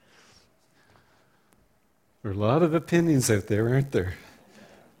There are a lot of opinions out there, aren't there?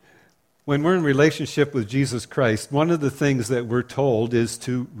 When we're in relationship with Jesus Christ, one of the things that we're told is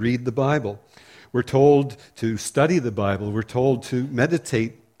to read the Bible. We're told to study the Bible. We're told to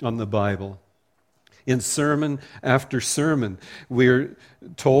meditate on the Bible. In sermon after sermon, we're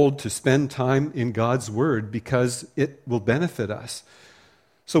told to spend time in God's Word because it will benefit us.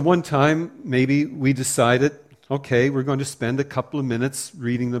 So one time, maybe we decided, okay, we're going to spend a couple of minutes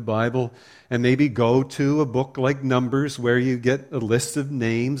reading the Bible and maybe go to a book like Numbers where you get a list of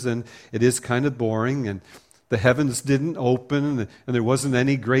names and it is kind of boring and the heavens didn't open and there wasn't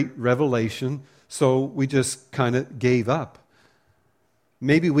any great revelation, so we just kind of gave up.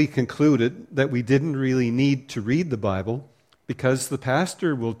 Maybe we concluded that we didn't really need to read the Bible because the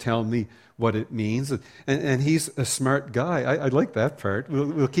pastor will tell me what it means, and he's a smart guy. I like that part.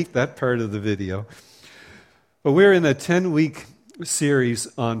 We'll keep that part of the video. But we're in a 10-week series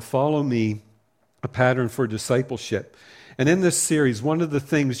on Follow Me, a Pattern for Discipleship. And in this series, one of the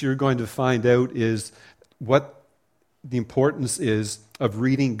things you're going to find out is what the importance is of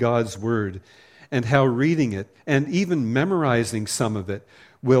reading God's Word and how reading it and even memorizing some of it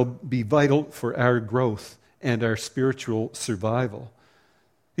will be vital for our growth and our spiritual survival.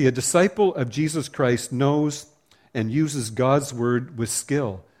 A disciple of Jesus Christ knows and uses God's Word with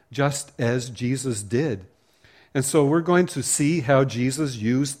skill, just as Jesus did. And so we're going to see how Jesus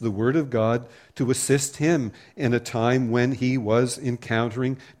used the Word of God to assist him in a time when he was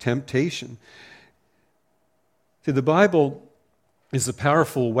encountering temptation. See, the Bible is a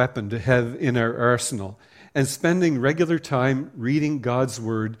powerful weapon to have in our arsenal, and spending regular time reading God's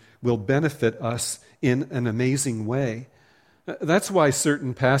Word will benefit us in an amazing way. That's why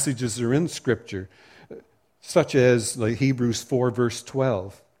certain passages are in Scripture, such as like Hebrews 4, verse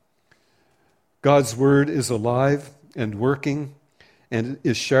 12. God's Word is alive and working and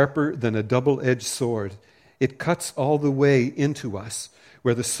is sharper than a double-edged sword. It cuts all the way into us,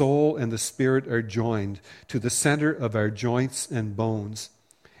 where the soul and the spirit are joined, to the center of our joints and bones.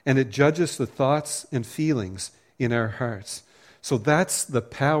 And it judges the thoughts and feelings in our hearts. So that's the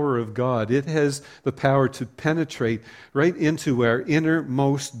power of God. It has the power to penetrate right into our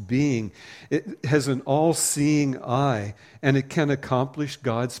innermost being. It has an all-seeing eye, and it can accomplish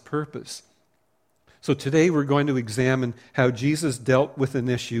God's purpose. So today we're going to examine how Jesus dealt with an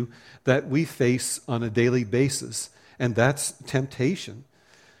issue that we face on a daily basis, and that's temptation.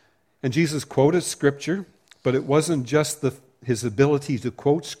 And Jesus quoted Scripture, but it wasn't just his ability to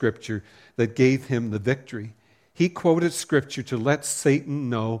quote Scripture that gave him the victory. He quoted Scripture to let Satan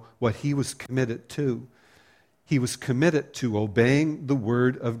know what he was committed to. He was committed to obeying the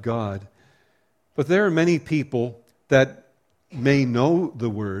Word of God. But there are many people that may know the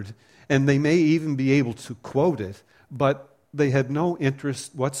Word, and they may even be able to quote it, but they have no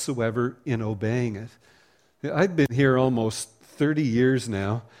interest whatsoever in obeying it. I've been here almost 30 years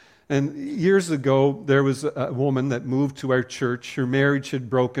now, and years ago there was a woman that moved to our church. Her marriage had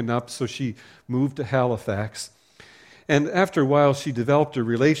broken up, so she moved to Halifax. And after a while, she developed a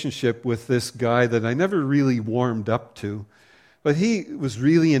relationship with this guy that I never really warmed up to. But he was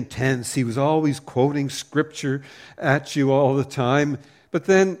really intense. He was always quoting Scripture at you all the time. But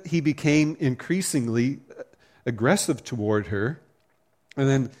then he became increasingly aggressive toward her. And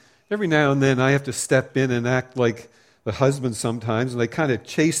then every now and then I have to step in and act like the husband sometimes. And I kind of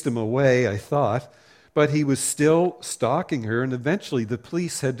chased him away, I thought. But he was still stalking her. And eventually the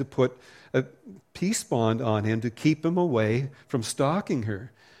police had to put a peace bond on him to keep him away from stalking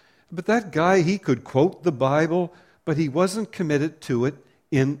her. But that guy, he could quote the Bible, but he wasn't committed to it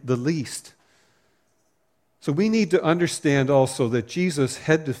in the least. So we need to understand also that Jesus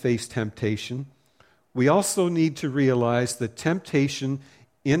had to face temptation. We also need to realize that temptation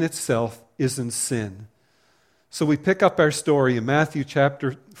in itself isn't sin. So we pick up our story in Matthew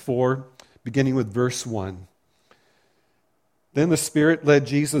chapter 4, beginning with verse 1. Then the Spirit led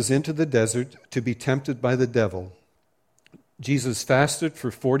Jesus into the desert to be tempted by the devil. Jesus fasted for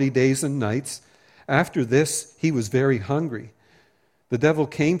 40 days and nights. After this, he was very hungry. The devil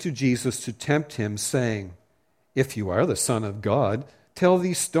came to Jesus to tempt him, saying, "If you are the Son of God, tell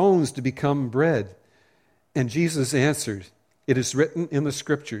these stones to become bread." And Jesus answered, "It is written in the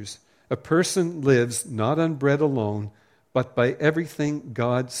Scriptures, a person lives not on bread alone, but by everything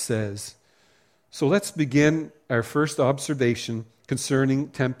God says." So let's begin our first observation concerning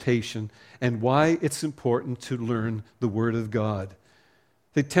temptation and why it's important to learn the Word of God.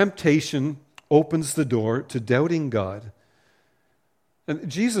 The temptation opens the door to doubting God. And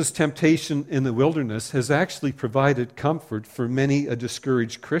Jesus' temptation in the wilderness has actually provided comfort for many a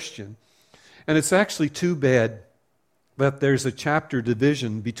discouraged Christian. And it's actually too bad that there's a chapter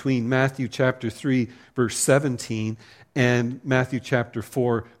division between Matthew chapter 3, verse 17, and Matthew chapter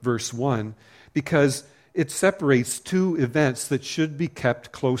 4, verse 1, because it separates two events that should be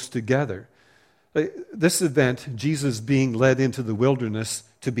kept close together. This event, Jesus being led into the wilderness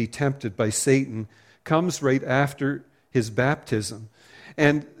to be tempted by Satan, comes right after his baptism.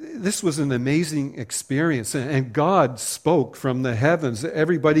 And this was an amazing experience. And God spoke from the heavens.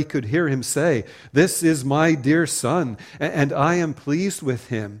 Everybody could hear him say, "This is my dear Son, and I am pleased with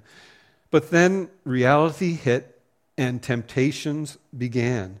him." But then reality hit and temptations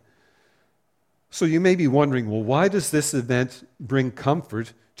began. So you may be wondering, well, why does this event bring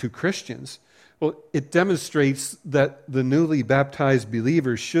comfort to Christians? Well, it demonstrates that the newly baptized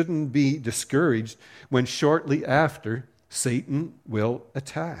believers shouldn't be discouraged when shortly after Satan will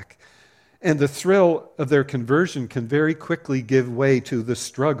attack. And the thrill of their conversion can very quickly give way to the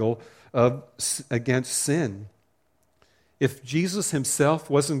struggle against sin. If Jesus himself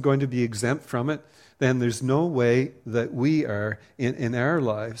wasn't going to be exempt from it, then there's no way that we are in our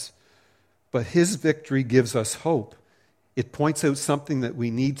lives. But his victory gives us hope. It points out something that we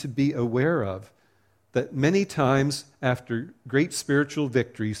need to be aware of, that many times after great spiritual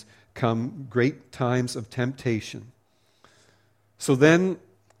victories come great times of temptation. So then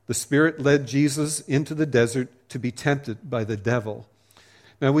the Spirit led Jesus into the desert to be tempted by the devil.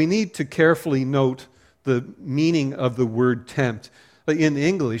 Now we need to carefully note the meaning of the word tempt. In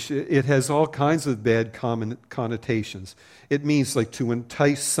English, it has all kinds of bad connotations. It means like to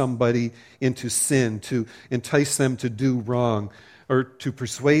entice somebody into sin, to entice them to do wrong, or to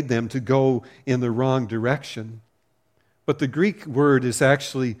persuade them to go in the wrong direction. But the Greek word is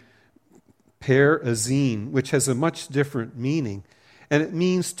actually perazine, which has a much different meaning. And it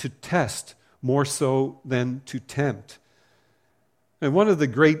means to test more so than to tempt. And one of the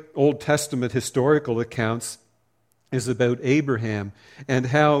great Old Testament historical accounts is about Abraham and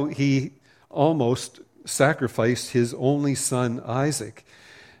how he almost sacrificed his only son, Isaac.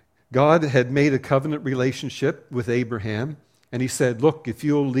 God had made a covenant relationship with Abraham, and he said, "Look, if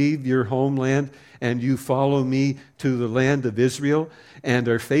you'll leave your homeland and you follow me to the land of Israel and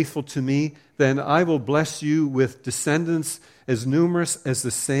are faithful to me, then I will bless you with descendants as numerous as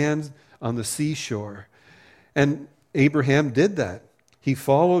the sand on the seashore." And Abraham did that. He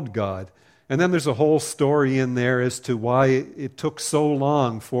followed God. And then there's a whole story in there as to why it took so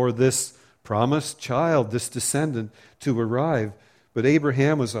long for this promised child, this descendant, to arrive. But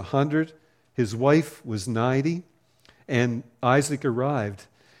Abraham was 100, his wife was 90, and Isaac arrived.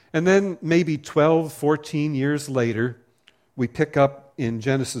 And then maybe 12, 14 years later, we pick up in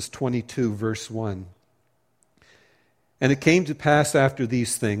Genesis 22, verse 1. "And it came to pass after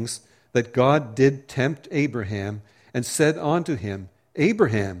these things that God did tempt Abraham and said unto him,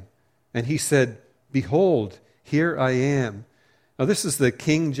 Abraham. And he said, Behold, here I am." Now this is the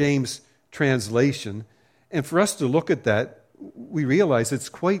King James translation. And for us to look at that, we realize it's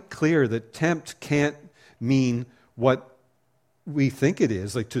quite clear that tempt can't mean what we think it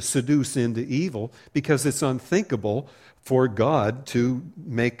is, like to seduce into evil, because it's unthinkable for God to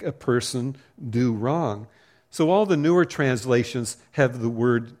make a person do wrong. So all the newer translations have the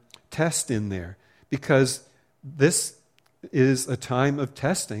word test in there, because this is a time of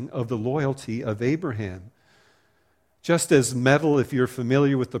testing of the loyalty of Abraham. Just as metal, if you're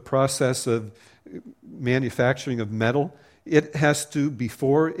familiar with the process of manufacturing of metal, it has to,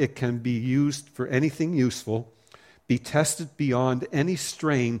 before it can be used for anything useful, be tested beyond any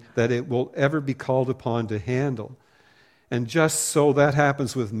strain that it will ever be called upon to handle. And just so that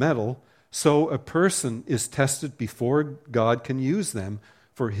happens with metal, so a person is tested before God can use them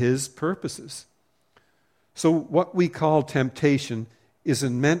for his purposes. So what we call temptation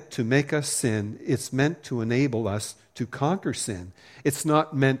isn't meant to make us sin. It's meant to enable us to conquer sin. It's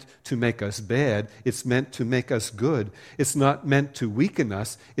not meant to make us bad. It's meant to make us good. It's not meant to weaken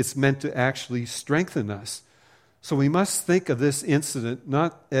us. It's meant to actually strengthen us. So we must think of this incident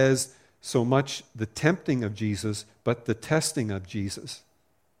not as so much the tempting of Jesus, but the testing of Jesus.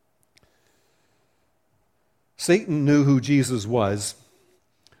 Satan knew who Jesus was,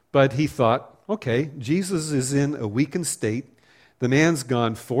 but he thought, okay, Jesus is in a weakened state. The man's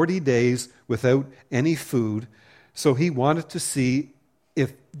gone 40 days without any food, so he wanted to see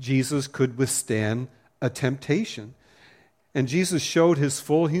if Jesus could withstand a temptation. And Jesus showed his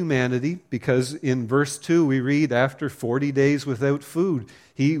full humanity, because in verse 2 we read, after 40 days without food,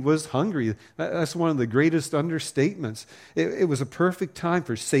 he was hungry. That's one of the greatest understatements. It was a perfect time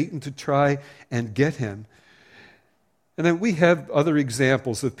for Satan to try and get him. And then we have other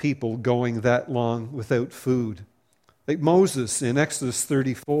examples of people going that long without food. Like Moses in Exodus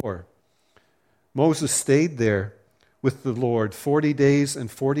 34. Moses stayed there with the Lord 40 days and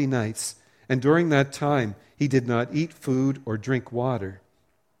 40 nights, and during that time he did not eat food or drink water.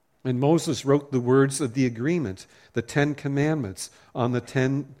 And Moses wrote the words of the agreement, the 10 commandments, on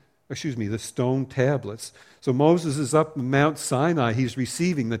the stone tablets. So Moses is up on Mount Sinai. He's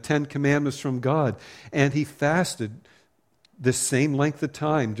receiving the 10 commandments from God, and he fasted this same length of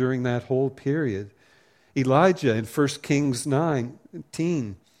time during that whole period. Elijah in 1 Kings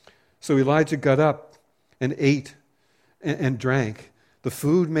 19. So Elijah got up and ate and drank. The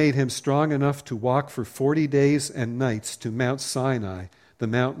food made him strong enough to walk for 40 days and nights to Mount Sinai, the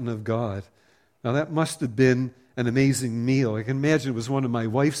mountain of God. Now that must have been an amazing meal. I can imagine it was one of my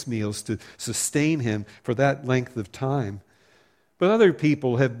wife's meals to sustain him for that length of time. But other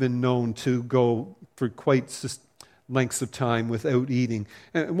people have been known to go for quite lengths of time without eating.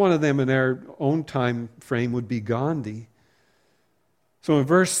 And one of them in our own time frame would be Gandhi. So in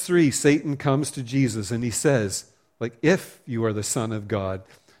verse 3, Satan comes to Jesus and he says, if you are the Son of God.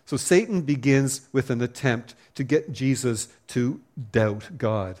 So Satan begins with an attempt to get Jesus to doubt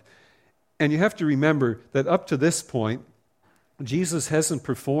God. And you have to remember that up to this point, Jesus hasn't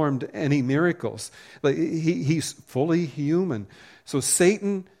performed any miracles. He's fully human. So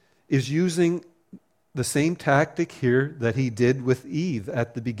Satan is using the same tactic here that he did with Eve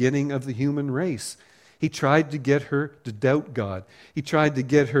at the beginning of the human race. He tried to get her to doubt God. He tried to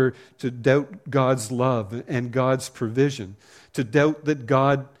get her to doubt God's love and God's provision, to doubt that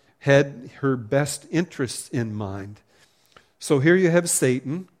God had her best interests in mind. So here you have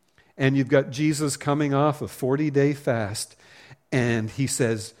Satan, and you've got Jesus coming off a 40-day fast, and he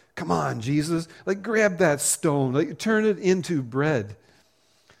says, "Come on, Jesus, grab that stone, turn it into bread."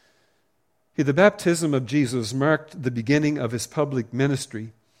 The baptism of Jesus marked the beginning of his public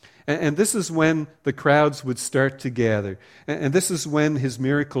ministry. And this is when the crowds would start to gather. And this is when his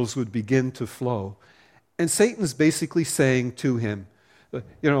miracles would begin to flow. And Satan's basically saying to him,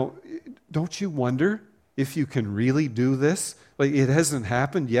 don't you wonder if you can really do this? It hasn't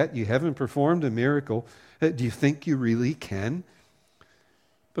happened yet. You haven't performed a miracle. Do you think you really can?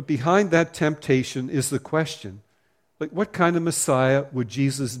 But behind that temptation is the question, what kind of Messiah would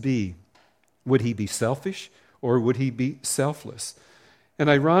Jesus be? Would he be selfish or would he be selfless? And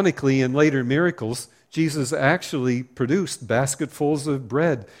ironically, in later miracles, Jesus actually produced basketfuls of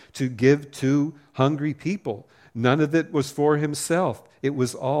bread to give to hungry people. None of it was for himself. It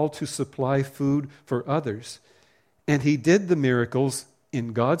was all to supply food for others. And he did the miracles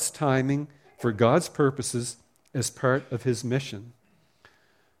in God's timing, for God's purposes, as part of his mission.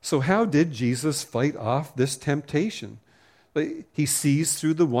 So how did Jesus fight off this temptation? He sees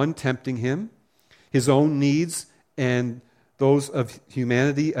through the one tempting him. His own needs and those of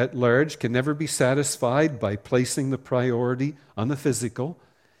humanity at large can never be satisfied by placing the priority on the physical.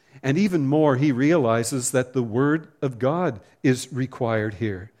 And even more, he realizes that the Word of God is required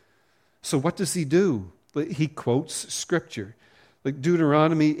here. So what does he do? He quotes Scripture.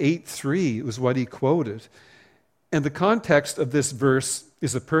 Deuteronomy 8:3 was what he quoted. And the context of this verse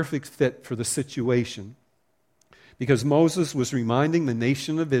is a perfect fit for the situation, because Moses was reminding the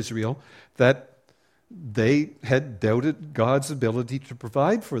nation of Israel that they had doubted God's ability to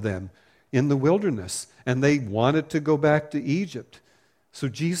provide for them in the wilderness, and they wanted to go back to Egypt. So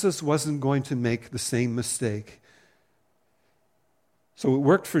Jesus wasn't going to make the same mistake. So it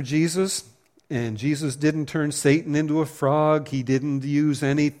worked for Jesus, and Jesus didn't turn Satan into a frog. He didn't use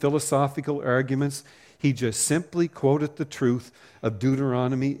any philosophical arguments. He just simply quoted the truth of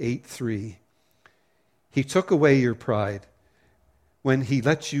Deuteronomy 8:3. He took away your pride when he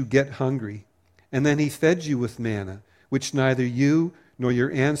let you get hungry, and then he fed you with manna, which neither you nor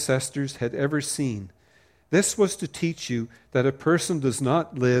your ancestors had ever seen. This was to teach you that a person does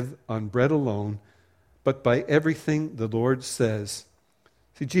not live on bread alone, but by everything the Lord says.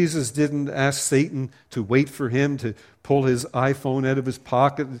 See, Jesus didn't ask Satan to wait for him to pull his iPhone out of his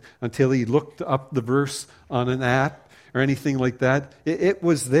pocket until he looked up the verse on an app or anything like that. It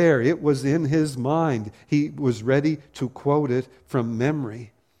was there. It was in his mind. He was ready to quote it from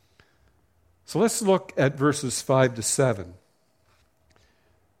memory. So let's look at verses 5 to 7.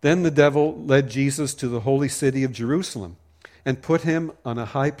 Then the devil led Jesus to the holy city of Jerusalem and put him on a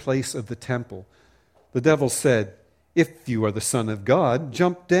high place of the temple. The devil said, "If you are the Son of God,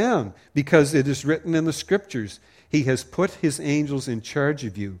 jump down, because it is written in the Scriptures, He has put His angels in charge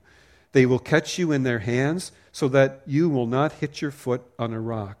of you. They will catch you in their hands so that you will not hit your foot on a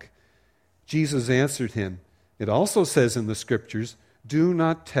rock." Jesus answered him, "It also says in the Scriptures, 'Do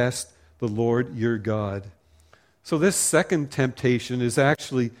not test the Lord your God.'" So this second temptation is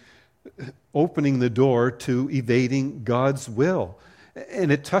actually opening the door to evading God's will.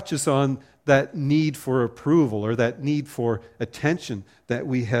 And it touches on that need for approval or that need for attention that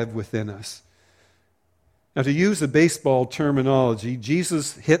we have within us. Now, to use a baseball terminology,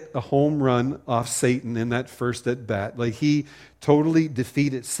 Jesus hit a home run off Satan in that first at bat. Like, he totally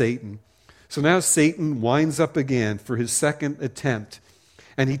defeated Satan. So now Satan winds up again for his second attempt.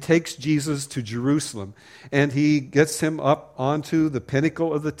 And he takes Jesus to Jerusalem. And he gets him up onto the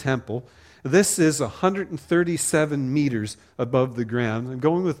pinnacle of the temple. This is 137 meters above the ground. I'm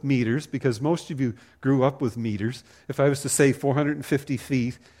going with meters because most of you grew up with meters. If I was to say 450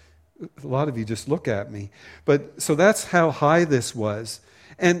 feet, a lot of you just look at me. But so that's how high this was.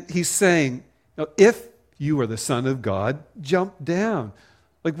 And he's saying, if you are the Son of God, jump down.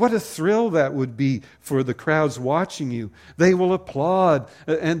 Like, what a thrill that would be for the crowds watching you. They will applaud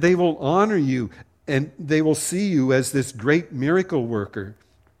and they will honor you and they will see you as this great miracle worker.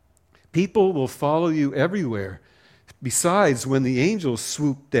 People will follow you everywhere. Besides, when the angels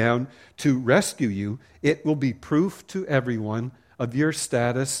swoop down to rescue you, it will be proof to everyone of your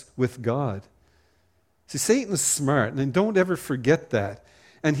status with God. See, Satan's smart, and don't ever forget that.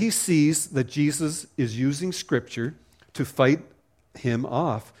 And he sees that Jesus is using Scripture to fight him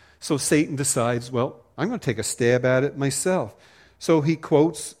off. So Satan decides, well, I'm going to take a stab at it myself. So he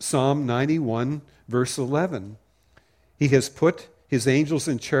quotes Psalm 91, verse 11. He has put his angels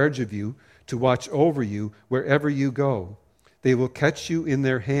in charge of you to watch over you wherever you go. They will catch you in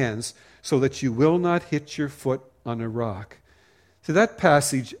their hands so that you will not hit your foot on a rock. So that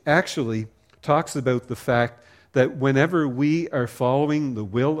passage actually talks about the fact that whenever we are following the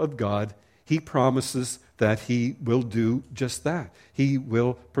will of God, he promises that he will do just that. He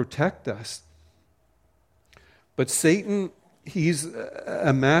will protect us. But Satan, he's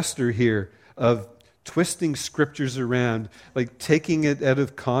a master here of twisting scriptures around, like taking it out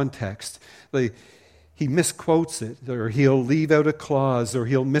of context. Like, he misquotes it, or he'll leave out a clause, or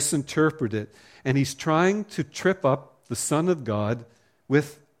he'll misinterpret it. And he's trying to trip up the Son of God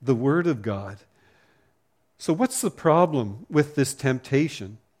with the Word of God. So what's the problem with this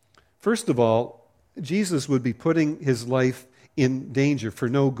temptation? First of all, Jesus would be putting his life in danger for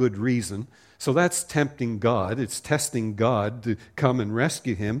no good reason. So that's tempting God. It's testing God to come and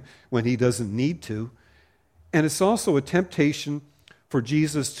rescue him when he doesn't need to. And it's also a temptation for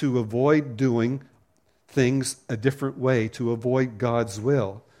Jesus to avoid doing things a different way, to avoid God's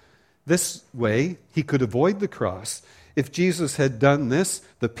will. This way, he could avoid the cross. If Jesus had done this,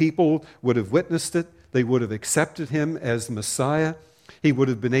 the people would have witnessed it. They would have accepted him as Messiah. He would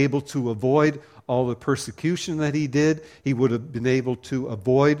have been able to avoid all the persecution that he did. He would have been able to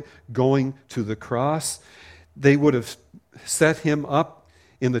avoid going to the cross. They would have set him up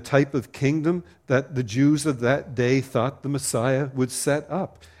in the type of kingdom that the Jews of that day thought the Messiah would set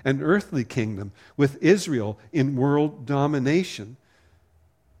up, an earthly kingdom with Israel in world domination,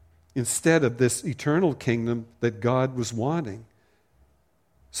 instead of this eternal kingdom that God was wanting.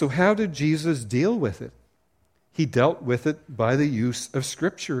 So how did Jesus deal with it? He dealt with it by the use of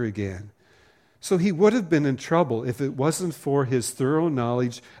Scripture again. So he would have been in trouble if it wasn't for his thorough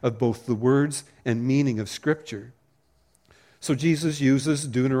knowledge of both the words and meaning of Scripture. So Jesus uses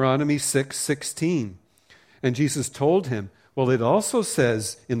Deuteronomy 6:16. And Jesus told him, well, it also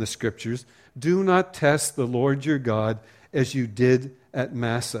says in the Scriptures, do not test the Lord your God as you did at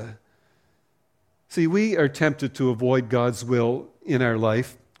Massah. See, we are tempted to avoid God's will in our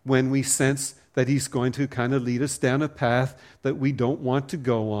life when we sense that he's going to kind of lead us down a path that we don't want to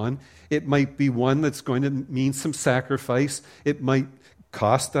go on. It might be one that's going to mean some sacrifice. It might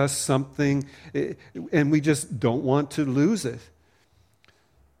cost us something, and we just don't want to lose it.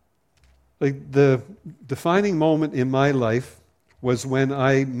 Like, the defining moment in my life was when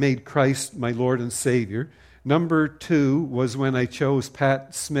I made Christ my Lord and Savior. Number 2 was when I chose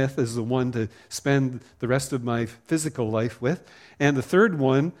Pat Smith as the one to spend the rest of my physical life with. And the third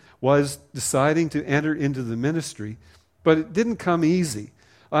one was deciding to enter into the ministry. But it didn't come easy.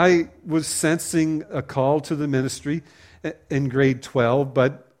 I was sensing a call to the ministry in grade 12,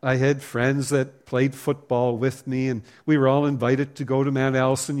 but I had friends that played football with me, and we were all invited to go to Mount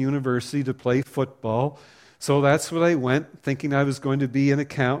Allison University to play football. So that's what I went, thinking I was going to be an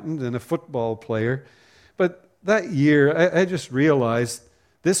accountant and a football player. But that year, I just realized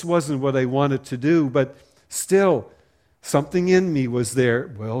this wasn't what I wanted to do, but still, something in me was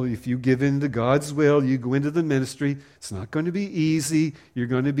there. Well, if you give in to God's will, you go into the ministry, it's not going to be easy. You're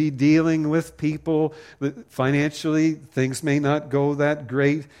going to be dealing with people. Financially, things may not go that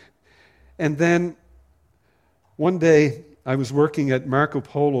great. And then one day, I was working at Marco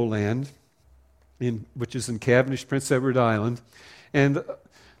Polo Land, which is in Cavendish, Prince Edward Island, and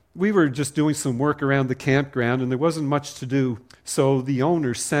we were just doing some work around the campground, and there wasn't much to do. So the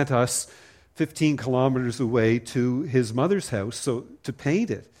owner sent us 15 kilometers away to his mother's house to paint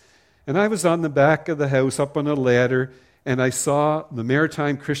it. And I was on the back of the house up on a ladder, and I saw the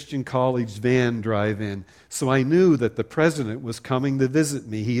Maritime Christian College van drive in. So I knew that the president was coming to visit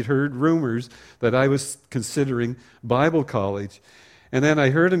me. He'd heard rumors that I was considering Bible college. And then I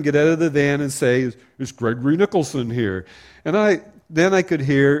heard him get out of the van and say, "Is Gregory Nicholson here?" And then I could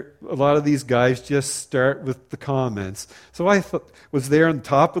hear a lot of these guys just start with the comments. So I was there on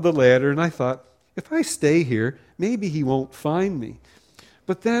top of the ladder, and I thought, if I stay here, maybe he won't find me.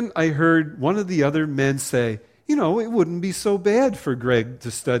 But then I heard one of the other men say, "You know, it wouldn't be so bad for Greg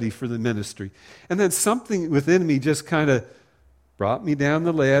to study for the ministry." And then something within me just kind of brought me down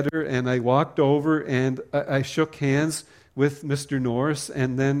the ladder, and I walked over and I shook hands with Mr. Norris,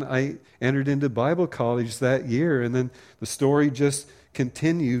 and then I entered into Bible college that year, and then the story just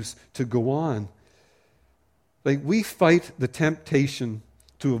continues to go on. Like, we fight the temptation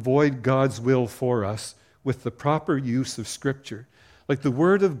to avoid God's will for us with the proper use of Scripture. Like, the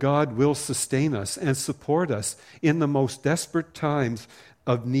Word of God will sustain us and support us in the most desperate times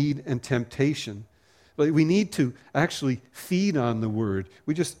of need and temptation. Like, we need to actually feed on the Word.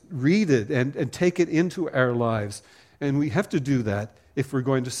 We just read it and take it into our lives. And we have to do that if we're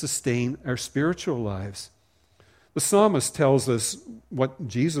going to sustain our spiritual lives. The psalmist tells us what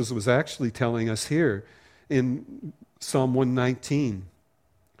Jesus was actually telling us here in Psalm 119.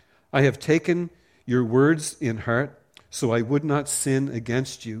 "I have taken your words in heart, so I would not sin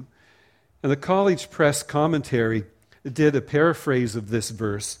against you." And the College Press commentary did a paraphrase of this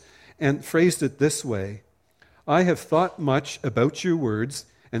verse and phrased it this way: "I have thought much about your words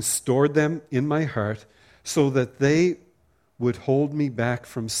and stored them in my heart so that they would hold me back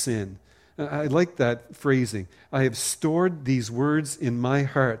from sin." I like that phrasing. I have stored these words in my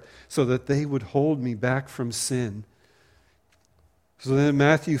heart so that they would hold me back from sin. So then in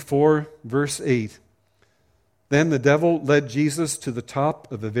Matthew 4, verse 8, "Then the devil led Jesus to the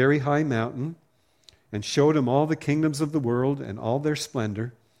top of a very high mountain and showed him all the kingdoms of the world and all their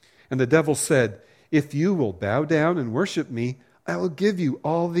splendor. And the devil said, 'If you will bow down and worship me, I will give you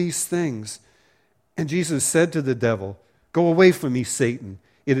all these things.' And Jesus said to the devil, 'Go away from me, Satan.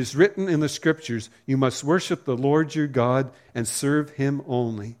 It is written in the Scriptures, you must worship the Lord your God and serve him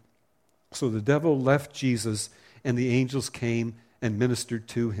only.' So the devil left Jesus, and the angels came and ministered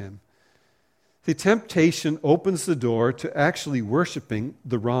to him." The temptation opens the door to actually worshiping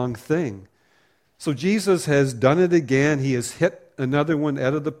the wrong thing. So Jesus has done it again. He has hit another one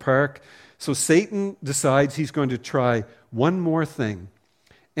out of the park. So Satan decides he's going to try one more thing.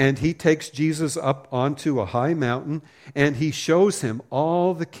 And he takes Jesus up onto a high mountain, and he shows him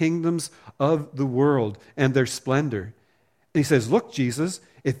all the kingdoms of the world and their splendor. And he says, "Look, Jesus,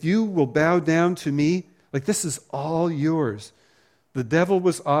 if you will bow down to me, like, this is all yours." The devil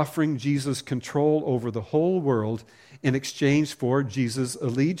was offering Jesus control over the whole world in exchange for Jesus'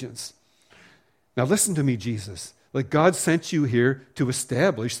 allegiance. "Now listen to me, Jesus. Like, God sent you here to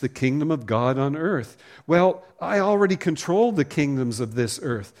establish the kingdom of God on earth. Well, I already control the kingdoms of this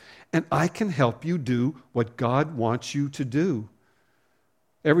earth, and I can help you do what God wants you to do."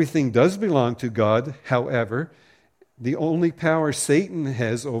 Everything does belong to God, however. The only power Satan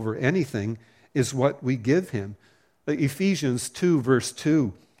has over anything is what we give him. Ephesians 2, verse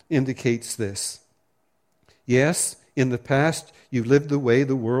 2 indicates this. "Yes, in the past you lived the way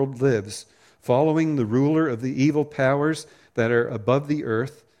the world lives, following the ruler of the evil powers that are above the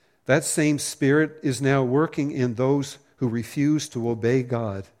earth. That same spirit is now working in those who refuse to obey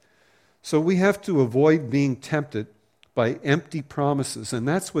God." So we have to avoid being tempted by empty promises, and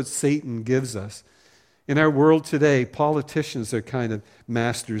that's what Satan gives us. In our world today, politicians are kind of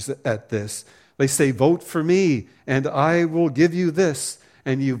masters at this. They say, "Vote for me, and I will give you this."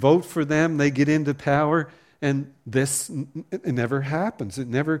 And you vote for them, they get into power, and this it never happens. It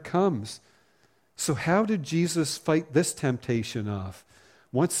never comes. So how did Jesus fight this temptation off?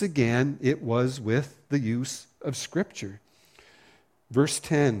 Once again, it was with the use of Scripture. Verse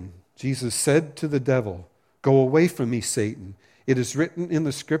 10, Jesus said to the devil, "Go away from me, Satan. It is written in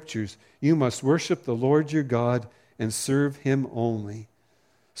the Scriptures, you must worship the Lord your God and serve him only."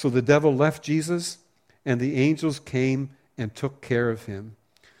 So the devil left Jesus, and the angels came and took care of him.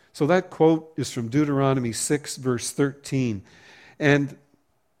 So that quote is from Deuteronomy 6, verse 13. And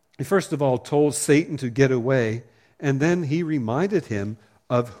he first of all told Satan to get away, and then he reminded him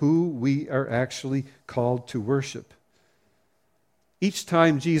of who we are actually called to worship. Each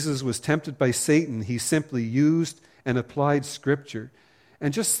time Jesus was tempted by Satan, he simply used and applied Scripture.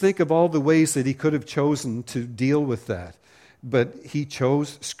 And just think of all the ways that he could have chosen to deal with that. But he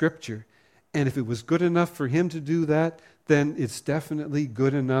chose Scripture. And if it was good enough for him to do that, then it's definitely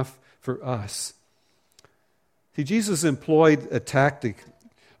good enough for us. See, Jesus employed a tactic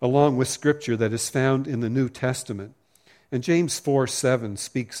along with Scripture that is found in the New Testament. And James 4:7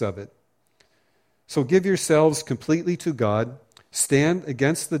 speaks of it. So give yourselves completely to God, stand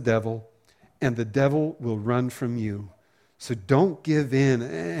against the devil, and the devil will run from you. So don't give in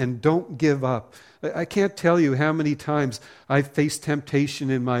and don't give up. I can't tell you how many times I've faced temptation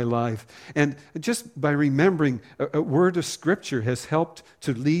in my life. And just by remembering a word of Scripture has helped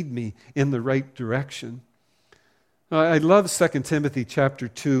to lead me in the right direction. I love 2 Timothy chapter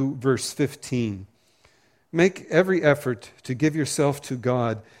 2, verse 15. Make every effort to give yourself to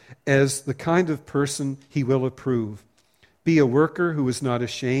God as the kind of person He will approve. Be a worker who is not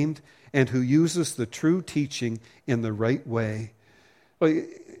ashamed and who uses the true teaching in the right way.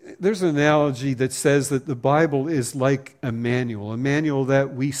 There's an analogy that says that the Bible is like a manual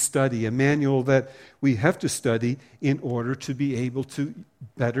that we study, a manual that we have to study in order to be able to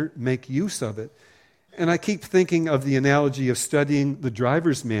better make use of it. And I keep thinking of the analogy of studying the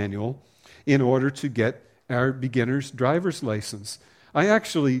driver's manual in order to get our beginner's driver's license. I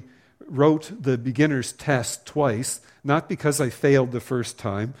actually wrote the beginner's test twice, not because I failed the first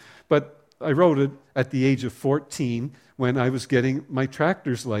time, but I wrote it at the age of 14 when I was getting my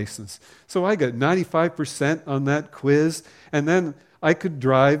tractor's license. So I got 95% on that quiz, and then I could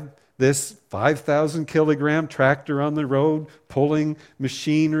drive this 5,000 kilogram tractor on the road, pulling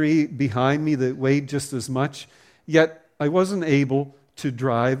machinery behind me that weighed just as much. Yet I wasn't able to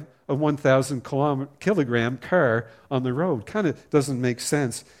drive a 1,000 kilogram car on the road. Kind of doesn't make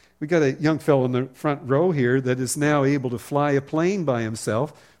sense. We got a young fellow in the front row here that is now able to fly a plane by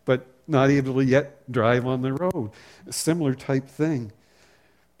himself, but not able to yet drive on the road. A similar type thing.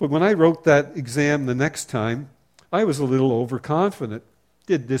 But when I wrote that exam the next time, I was a little overconfident.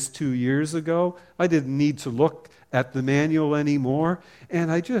 Did this 2 years ago. I didn't need to look at the manual anymore,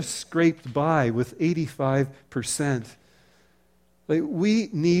 and I just scraped by with 85%. We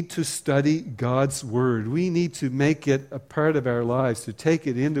need to study God's Word. We need to make it a part of our lives, to take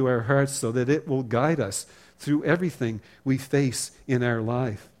it into our hearts so that it will guide us through everything we face in our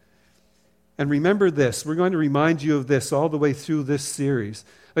life. And remember this, we're going to remind you of this all the way through this series.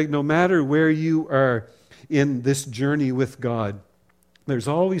 No matter where you are in this journey with God, there's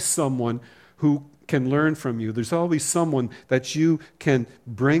always someone who can learn from you. There's always someone that you can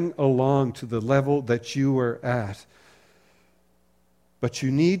bring along to the level that you are at. But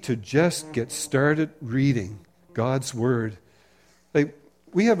you need to just get started reading God's Word.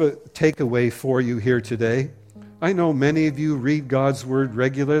 We have a takeaway for you here today. I know many of you read God's Word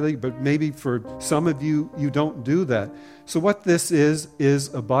regularly, but maybe for some of you, you don't do that. So what this is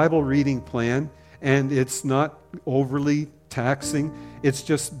a Bible reading plan, and it's not overly taxing. It's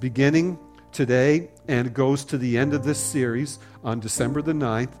just beginning today and goes to the end of this series on December the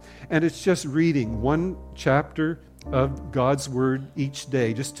 9th. And it's just reading one chapter of God's Word each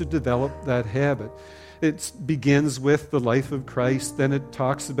day, just to develop that habit. It begins with the life of Christ, then it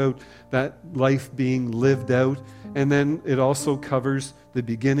talks about that life being lived out, and then it also covers the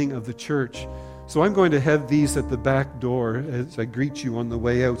beginning of the church. So I'm going to have these at the back door as I greet you on the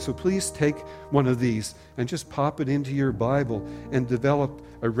way out. So please take one of these and just pop it into your Bible and develop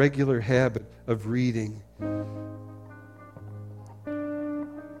a regular habit of reading.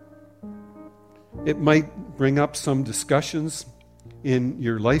 It might bring up some discussions in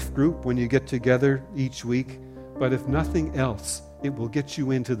your life group when you get together each week, but if nothing else, it will get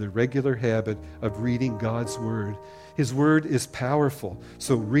you into the regular habit of reading God's Word. His Word is powerful,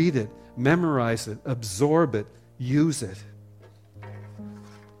 so read it, memorize it, absorb it, use it.